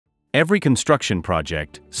Every construction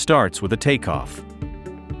project starts with a takeoff.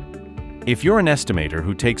 If you're an estimator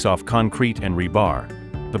who takes off concrete and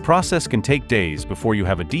rebar, the process can take days before you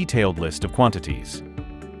have a detailed list of quantities.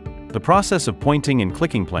 The process of pointing and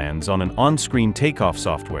clicking plans on an on-screen takeoff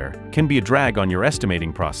software can be a drag on your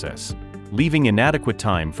estimating process, leaving inadequate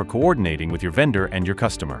time for coordinating with your vendor and your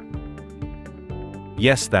customer.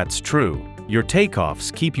 Yes, that's true. Your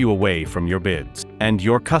takeoffs keep you away from your bids and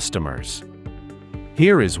your customers.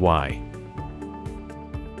 Here is why.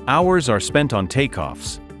 Hours are spent on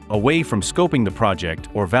takeoffs, away from scoping the project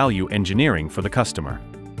or value engineering for the customer.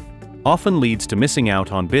 Often leads to missing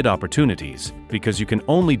out on bid opportunities because you can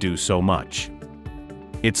only do so much.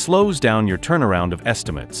 It slows down your turnaround of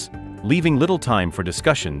estimates, leaving little time for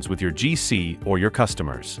discussions with your GC or your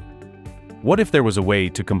customers. What if there was a way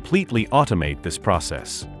to completely automate this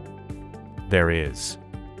process? There is.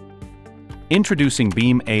 Introducing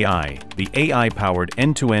Beam AI, the AI-powered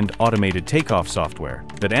end-to-end automated takeoff software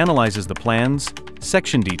that analyzes the plans,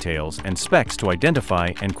 section details, and specs to identify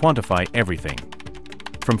and quantify everything.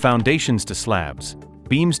 From foundations to slabs,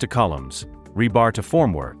 beams to columns, rebar to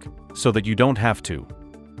formwork, so that you don't have to.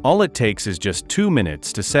 All it takes is just 2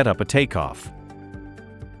 minutes to set up a takeoff.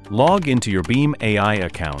 Log into your Beam AI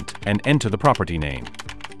account and enter the property name.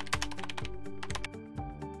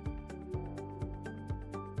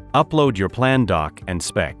 Upload your plan doc and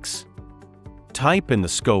specs. Type in the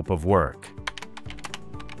scope of work.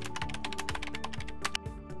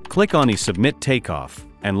 Click on Submit Takeoff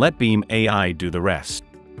and let Beam AI do the rest.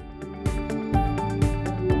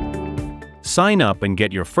 Sign up and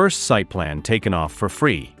get your first site plan taken off for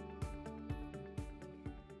free.